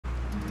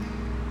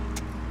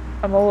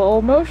I'm a little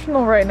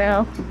emotional right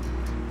now.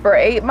 For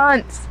 8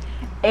 months,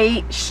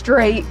 8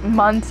 straight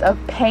months of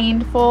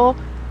painful,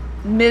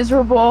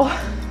 miserable,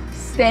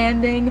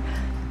 standing,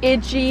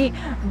 itchy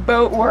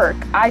boat work.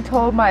 I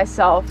told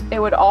myself it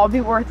would all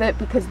be worth it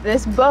because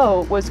this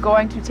boat was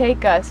going to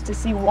take us to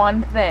see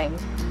one thing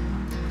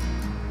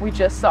we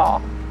just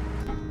saw.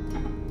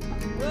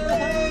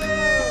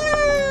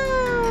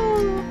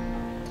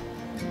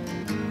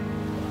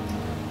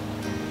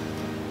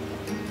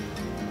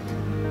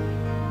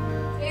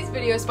 Today's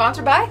video is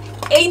sponsored by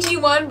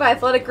AG1 by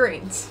Athletic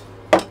Greens.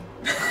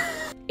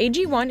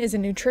 AG1 is a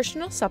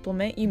nutritional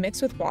supplement you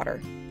mix with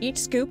water. Each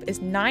scoop is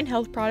 9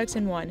 health products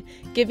in one,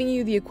 giving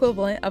you the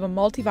equivalent of a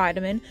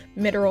multivitamin,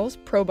 minerals,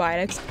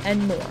 probiotics,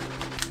 and more.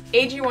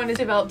 AG1 is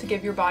developed to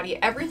give your body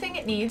everything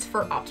it needs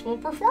for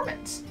optimal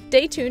performance.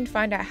 Stay tuned to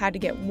find out how to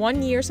get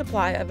 1 year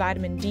supply of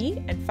vitamin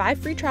D and 5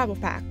 free travel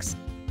packs.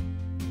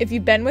 If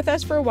you've been with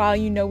us for a while,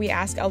 you know we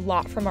ask a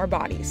lot from our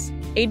bodies.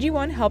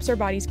 AG1 helps our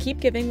bodies keep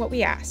giving what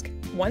we ask.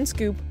 1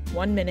 scoop,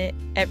 1 minute,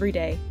 every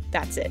day.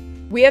 That's it.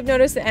 We have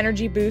noticed the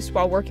energy boost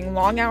while working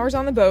long hours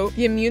on the boat,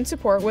 the immune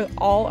support with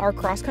all our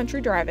cross-country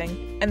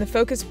driving, and the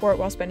focus support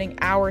while spending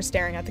hours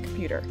staring at the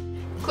computer.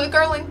 Click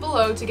our link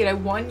below to get a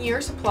 1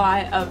 year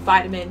supply of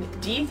vitamin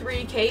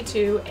D3,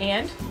 K2,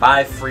 and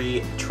 5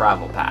 free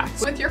travel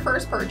packs with your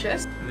first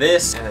purchase.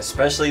 This, and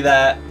especially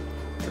that,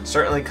 could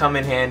certainly come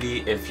in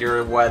handy if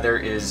your weather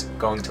is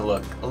going to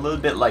look a little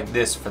bit like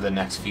this for the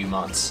next few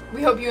months.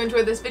 We hope you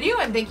enjoyed this video,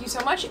 and thank you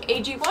so much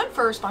AG1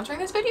 for sponsoring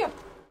this video.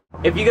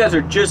 If you guys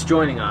are just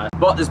joining us,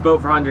 bought this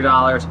boat for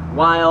 $100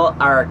 while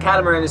our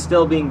catamaran is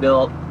still being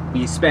built.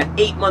 We spent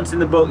 8 months in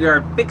the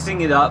boatyard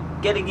fixing it up,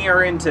 getting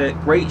her into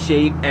great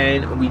shape,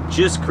 and we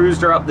just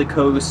cruised her up the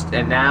coast,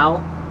 and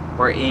now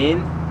we're in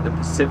the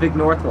Pacific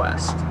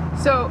Northwest.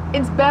 So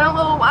it's been a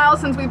little while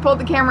since we pulled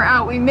the camera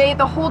out. We made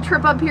the whole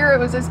trip up here. It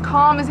was as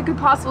calm as it could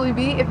possibly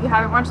be. If you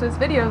haven't watched those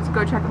videos,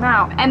 go check them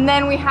out. And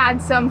then we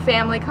had some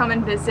family come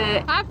and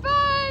visit. Have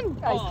fun!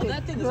 Oh,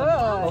 that thing is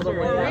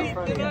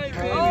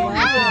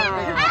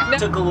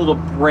Took a little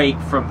break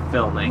from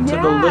filming.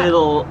 Yeah. Took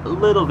a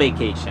little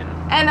vacation.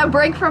 And a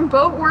break from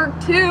boat work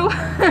too,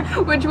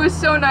 which was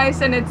so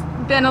nice, and it's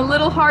been a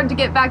little hard to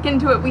get back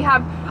into it. We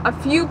have a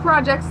few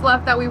projects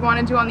left that we want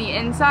to do on the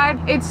inside.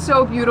 It's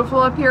so beautiful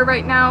up here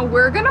right now.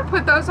 We're gonna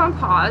put those on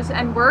pause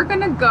and we're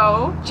gonna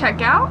go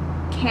check out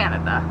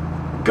Canada.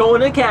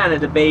 Going to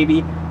Canada,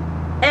 baby.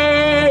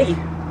 Hey!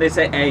 They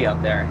say A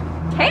up there.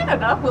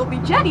 Canada will be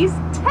Jetty's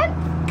 10th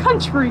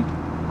country.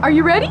 Are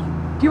you ready?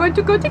 Do you want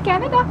to go to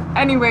Canada?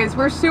 Anyways,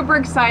 we're super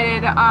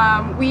excited.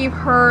 We've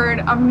heard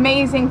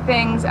amazing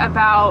things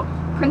about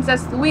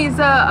Princess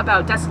Louisa,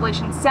 about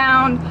Desolation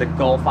Sound, The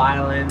Gulf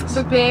Islands.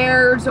 the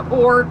bears,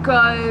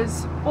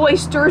 orcas,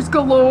 oysters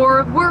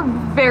galore. We're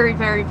very,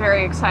 very,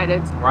 very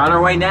excited. We're on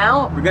our way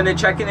now. We're gonna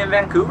check in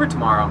Vancouver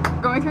tomorrow.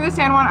 Going through the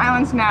San Juan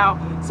Islands now.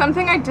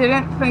 Something I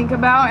didn't think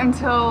about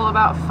until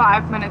about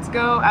 5 minutes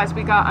ago as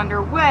we got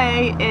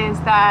underway is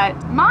that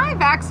my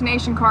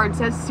vaccination card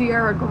says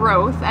Sierra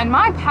Growth and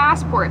my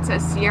passport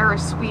says Sierra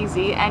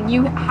Squeezy, and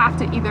you have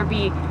to either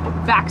be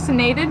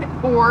vaccinated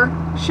or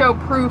show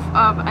proof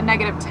of a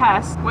negative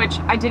test, which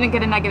I didn't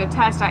get a negative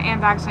test. I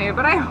am vaccinated,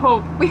 but I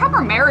hope we have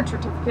our marriage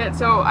certificate,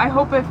 so I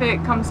hope if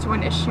it comes to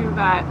an issue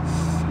that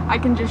I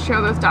can just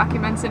show those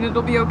documents and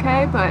it'll be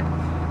okay, but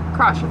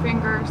cross your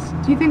fingers.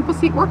 Do you think we'll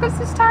see orcas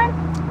this time?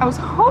 I was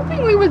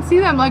hoping we would see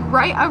them like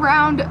right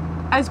around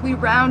as we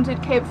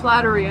rounded Cape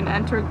Flattery and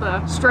entered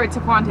the Straits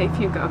of Juan de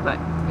Fuca, but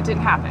it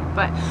didn't happen.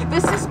 But the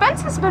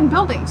suspense has been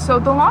building, so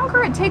the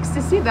longer it takes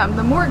to see them,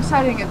 the more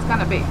exciting it's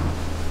gonna be.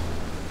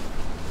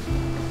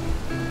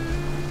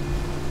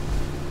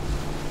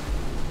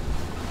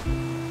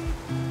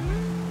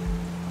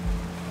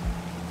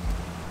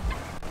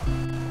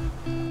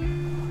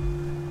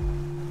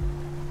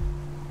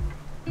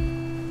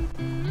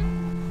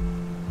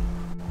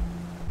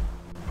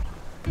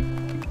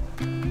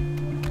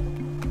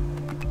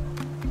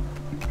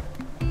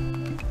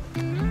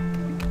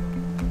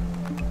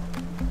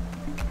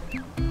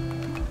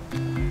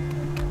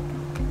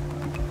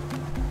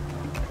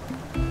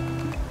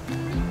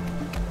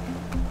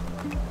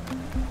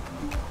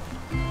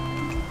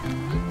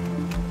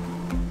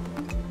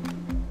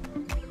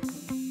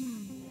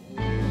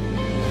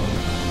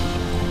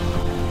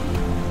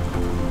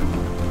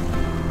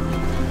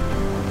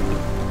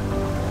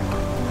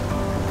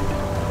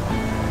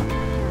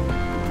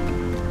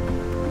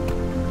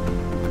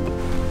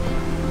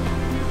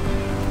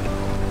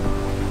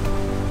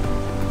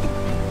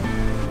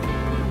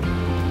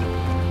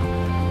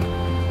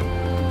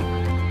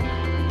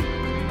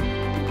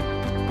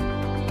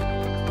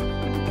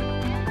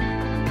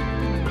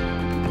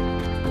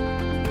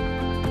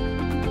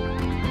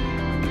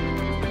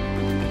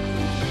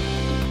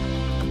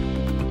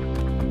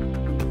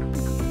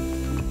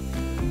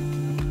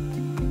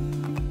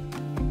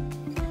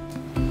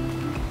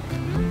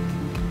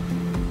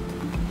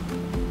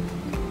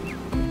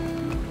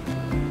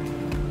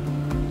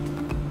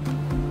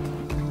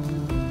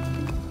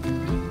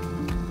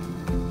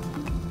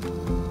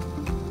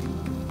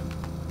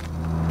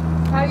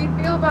 How do you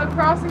feel about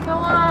crossing the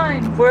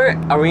line?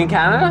 Are we in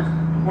Canada?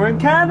 We're in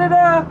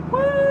Canada!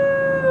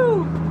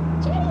 Woo!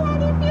 Jenny, how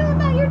do you feel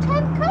about your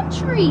type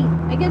country?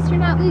 I guess you're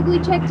not legally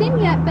checked in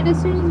yet, but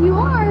as soon as you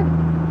are,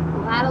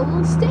 we'll add a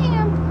little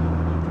stamp.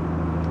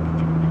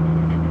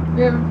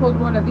 We haven't pulled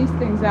one of these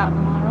things out in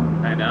a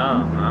while. I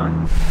know, huh?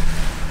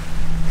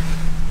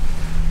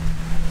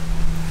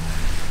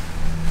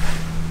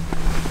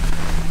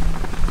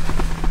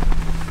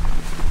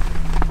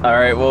 All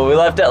right, well, we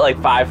left at like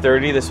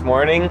 5:30 this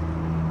morning,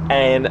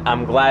 and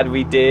I'm glad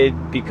we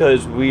did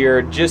because we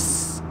are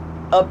just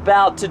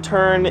about to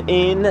turn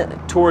in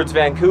towards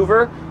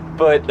Vancouver,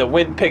 but the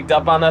wind picked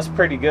up on us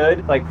pretty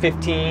good, like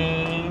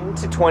 15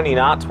 to 20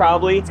 knots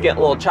probably. It's getting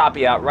a little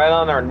choppy out right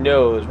on our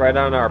nose, right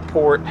on our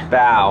port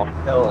bow.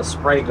 Got a little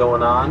spray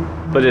going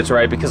on, but it's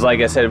right because, like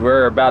I said,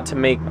 we're about to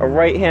make a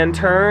right-hand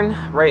turn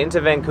right into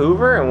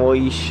Vancouver, and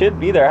we should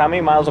be there. How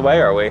many miles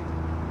away are we?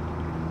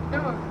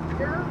 No,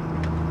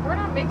 we're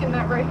not making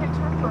that right-hand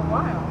turn for a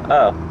while.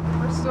 Oh.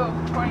 We're still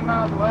 20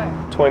 miles away.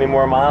 20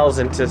 more miles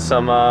into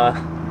some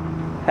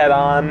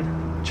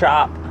head-on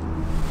chop.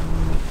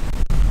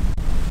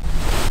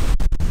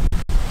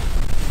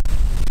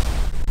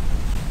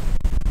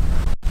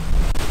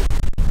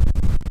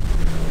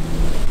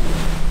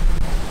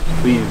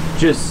 We've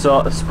just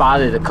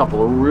spotted a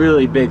couple of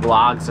really big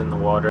logs in the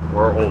water,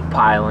 or old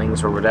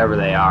pilings, or whatever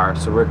they are,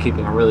 so we're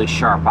keeping a really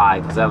sharp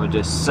eye because that would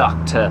just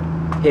suck to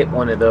hit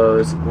one of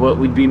those. What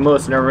we'd be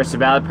most nervous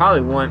about, it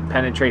probably wouldn't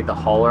penetrate the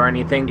hull or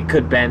anything. It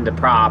could bend a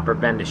prop or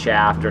bend a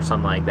shaft or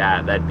something like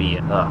that. That'd be,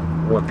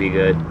 wouldn't be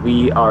good.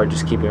 We are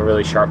just keeping a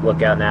really sharp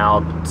lookout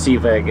now. See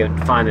if I can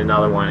find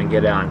another one and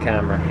get it on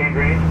camera.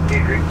 Agree.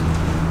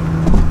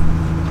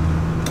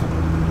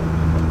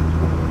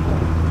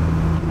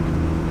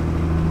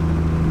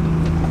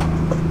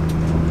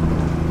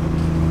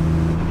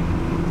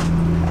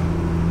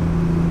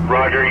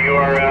 Roger, you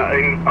are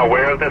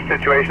aware of this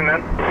situation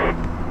then?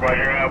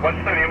 Roger, what's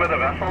the name of the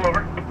vessel,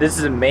 over? This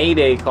is a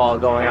Mayday call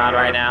going on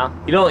right now.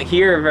 You don't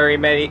hear very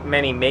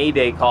many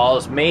Mayday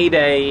calls.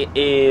 Mayday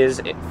is,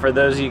 for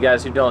those of you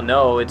guys who don't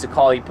know, it's a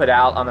call you put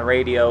out on the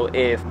radio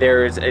if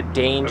there's a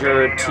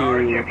danger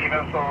to...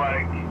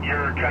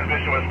 Your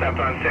transmission was stepped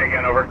on. Say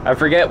again, over. I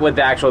forget what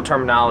the actual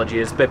terminology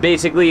is, but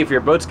basically if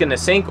your boat's gonna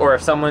sink or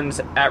if someone's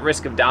at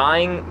risk of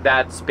dying,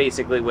 that's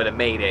basically what a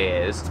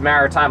Mayday is. It's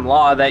maritime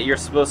law that you're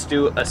supposed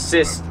to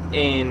assist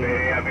in...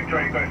 Yeah,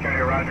 Victoria, Coast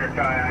Carrier, Roger,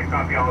 I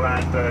copy all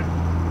that.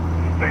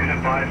 Please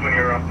advise when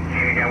you're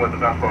seen again with the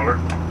vessel,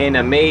 over. In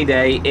a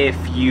Mayday, if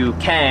you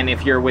can,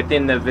 if you're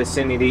within the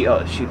vicinity...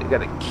 Oh shoot, I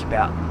gotta keep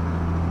out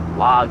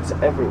logs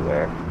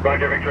everywhere.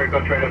 Roger, Victoria,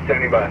 Coast Carrier,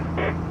 standing by.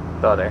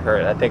 Thought I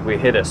heard. I think we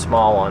hit a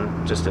small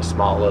one, just a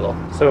small little.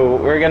 So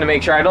we're gonna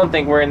make sure, I don't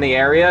think we're in the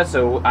area,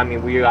 so I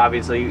mean we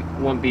obviously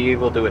wouldn't be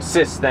able to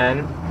assist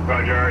then.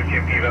 Roger,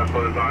 RTMP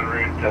vessel is en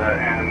route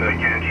and the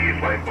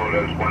Ganges lifeboat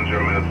is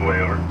 10 minutes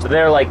away, over. So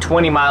they're like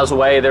 20 miles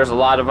away. There's a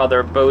lot of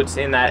other boats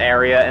in that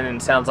area and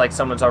it sounds like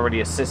someone's already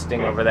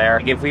assisting over there.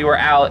 Like if we were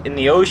out in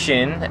the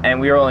ocean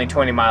and we were only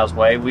 20 miles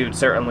away, we would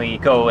certainly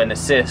go and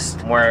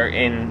assist. Where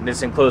in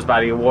this enclosed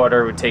body of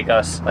water, it would take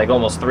us like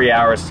almost 3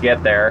 hours to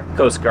get there.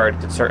 Coast Guard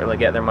could certainly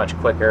get there much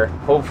quicker.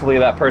 Hopefully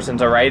that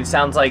person's all right. It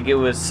sounds like it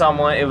was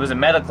a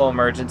medical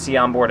emergency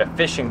on board a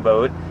fishing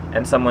boat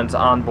and someone's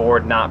on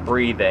board not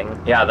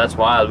breathing. Yeah, that's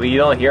wild. You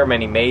don't hear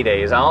many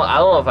Maydays. I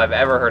don't know if I've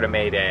ever heard a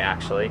Mayday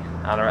actually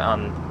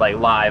on like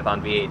live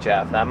on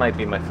VHF. That might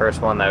be my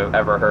first one that I've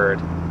ever heard.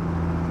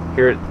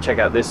 Here, check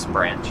out this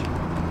branch.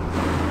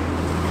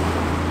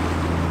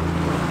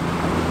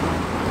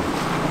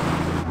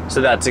 So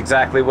that's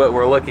exactly what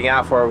we're looking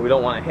out for. We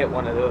don't want to hit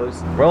one of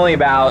those. We're only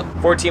about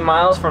 14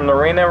 miles from the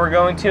marina we're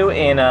going to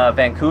in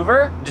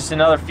Vancouver. Just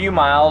another few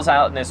miles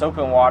out in this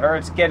open water.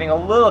 It's getting a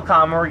little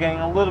calmer. We're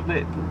getting a little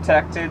bit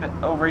protected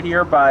over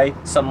here by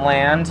some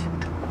land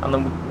on the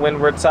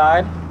windward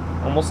side.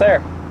 Almost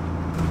there.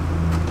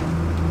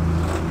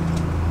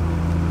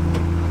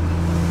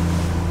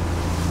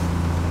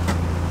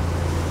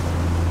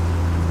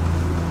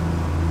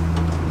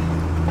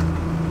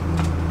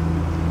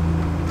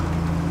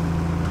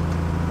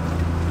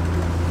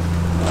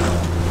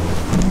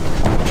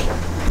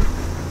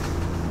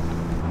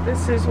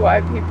 This is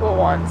why people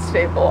want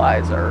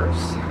stabilizers.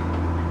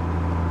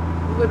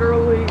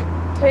 Literally,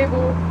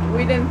 table,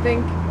 we didn't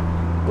think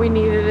we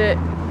needed it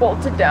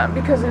bolted down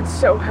because it's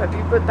so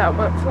heavy, but that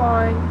went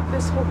flying.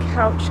 This whole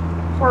couch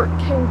part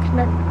came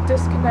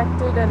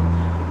disconnected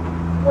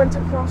and went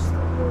across the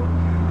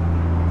room.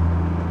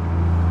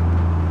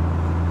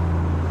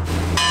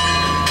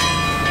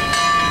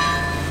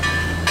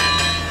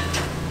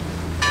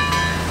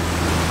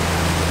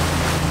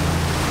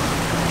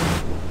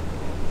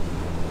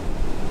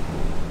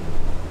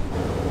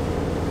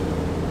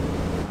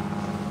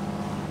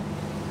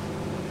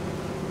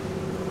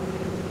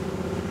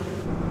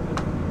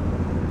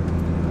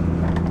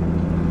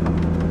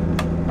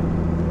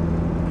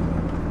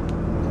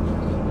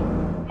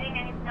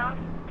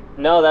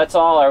 No, that's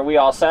all. Are we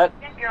all set?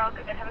 Yep, you're all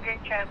good. Have a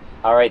great trip.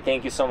 All right,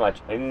 thank you so much.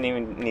 I didn't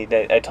even need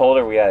that. I told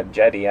her we had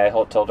jetty. I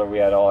told her we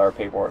had all our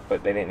paperwork,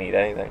 but they didn't need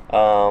anything.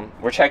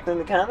 We're checked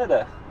into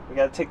Canada. We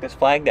got to take this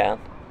flag down.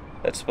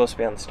 That's supposed to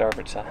be on the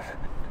starboard side.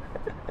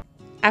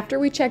 After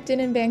we checked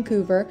in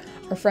Vancouver,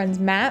 our friends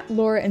Matt,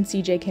 Laura, and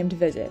CJ came to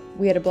visit.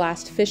 We had a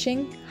blast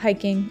fishing,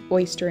 hiking,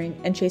 oystering,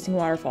 and chasing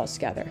waterfalls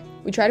together.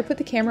 We try to put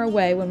the camera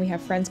away when we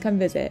have friends come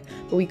visit,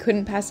 but we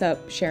couldn't pass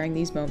up sharing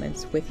these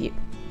moments with you.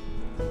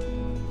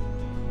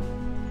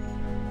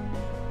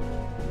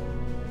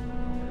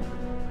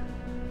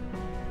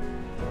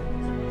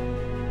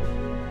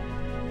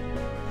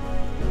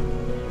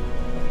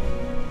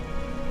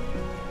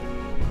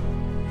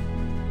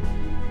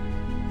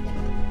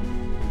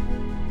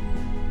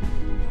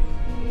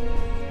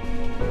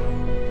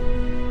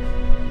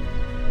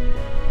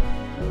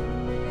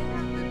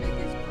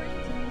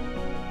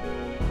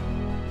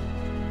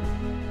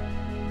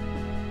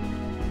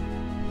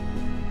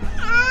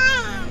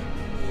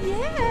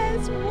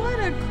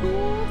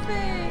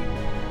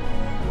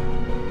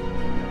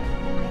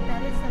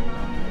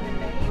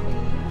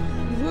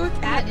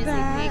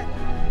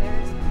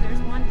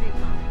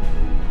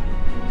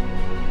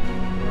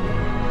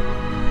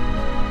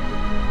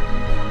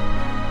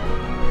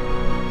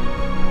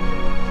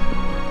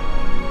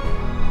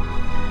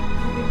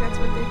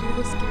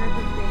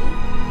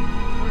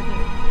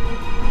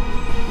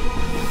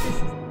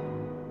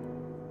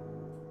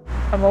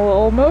 I'm a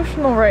little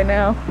emotional right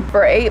now.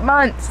 For 8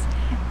 months,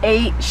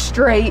 8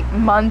 straight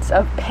months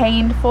of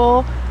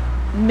painful,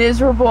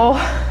 miserable,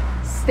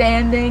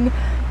 standing,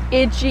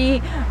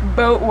 itchy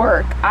boat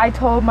work, I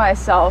told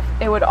myself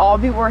it would all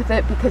be worth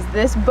it because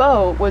this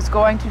boat was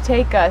going to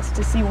take us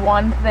to see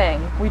one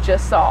thing we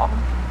just saw.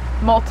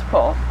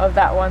 Multiple of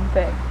that one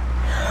thing.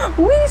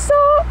 We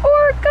saw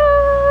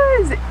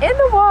orcas in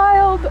the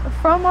wild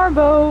from our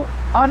boat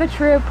on a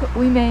trip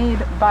we made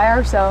by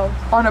ourselves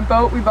on a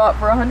boat we bought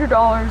for $100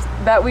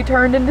 that we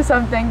turned into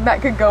something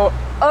that could go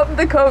up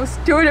the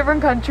coast to a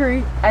different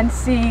country and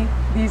see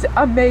these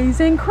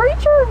amazing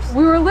creatures.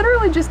 We were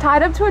literally just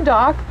tied up to a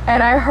dock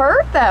and I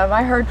heard them.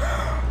 I heard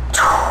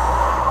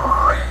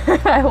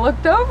and I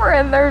looked over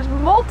and there's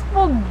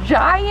multiple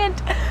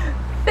giant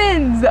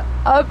fins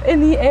up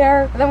in the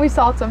air. And then we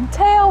saw some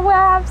tail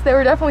wags. They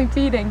were definitely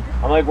feeding.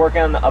 I'm like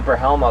working on the upper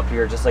helm up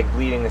here, just like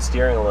bleeding the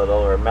steering a little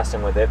or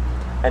messing with it.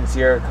 And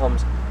Sierra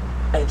comes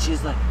and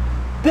she's like,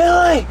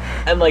 Billy!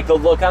 And like the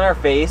look on her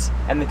face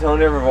and the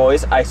tone of her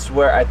voice, I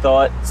swear I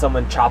thought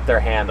someone chopped their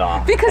hand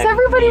off. Because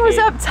everybody was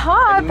up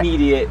top.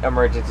 Immediate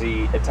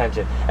emergency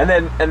attention. And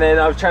then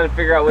I was trying to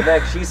figure out what the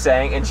heck she's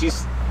saying, and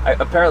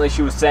apparently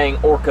she was saying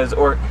orcas,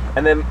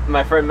 and then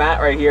my friend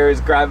Matt right here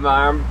is grabbing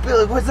my arm.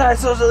 Billy, what's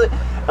that?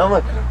 And I'm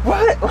like,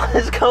 what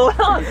is going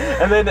on?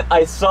 And then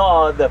I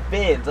saw the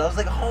fins. I was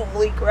like,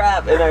 holy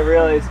crap! And I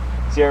realized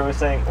Sierra was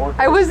saying orcas.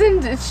 I was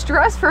in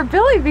distress for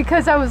Billy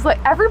because I was like,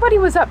 everybody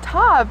was up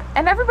top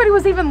and everybody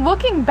was even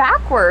looking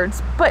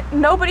backwards, but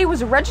nobody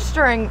was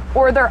registering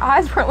or their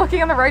eyes weren't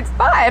looking in the right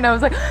spot. And I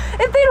was like,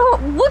 if they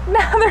don't look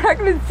now, they're not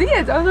gonna see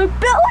it. So I was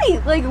like, Billy,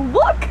 like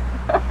look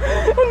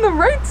in the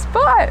right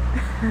spot.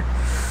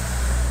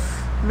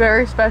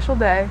 Very special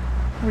day.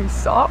 We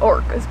saw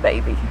orcas,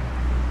 baby.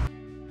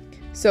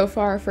 So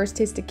far, our first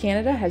taste of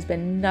Canada has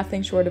been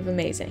nothing short of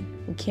amazing.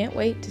 We can't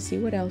wait to see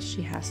what else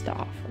she has to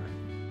offer.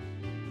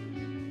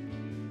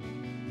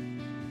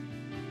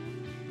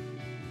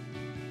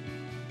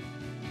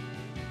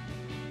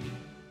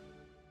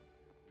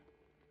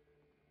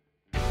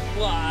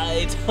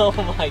 What?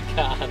 Oh my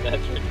god,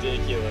 that's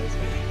ridiculous.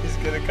 He's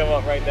gonna come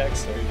up right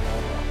next to her.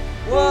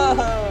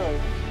 Whoa!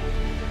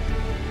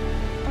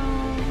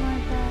 Oh my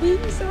god.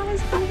 He saw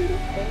his little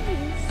face.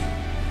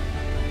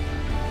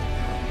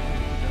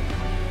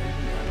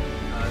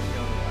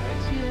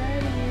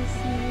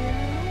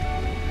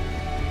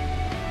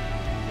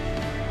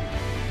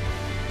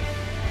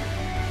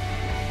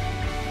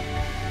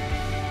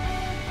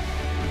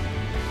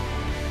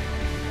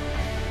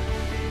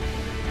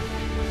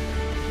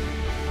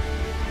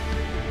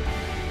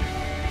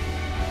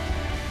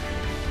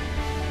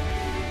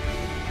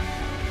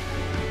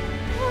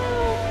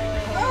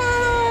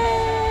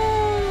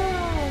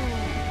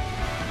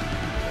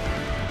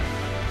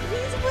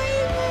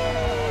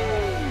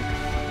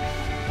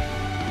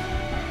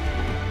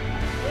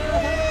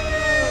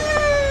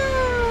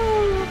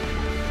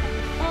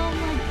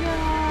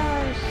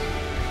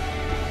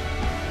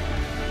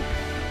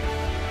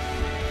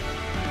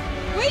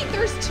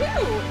 There's two.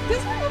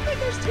 Doesn't it look like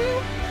there's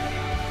two?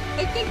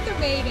 I think they're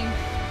mating.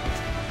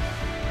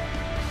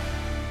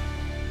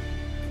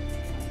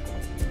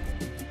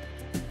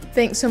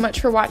 Thanks so much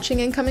for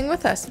watching and coming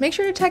with us. Make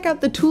sure to check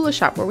out the Tula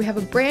shop where we have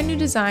a brand new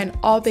design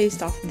all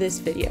based off this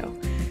video.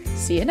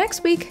 See you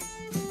next week.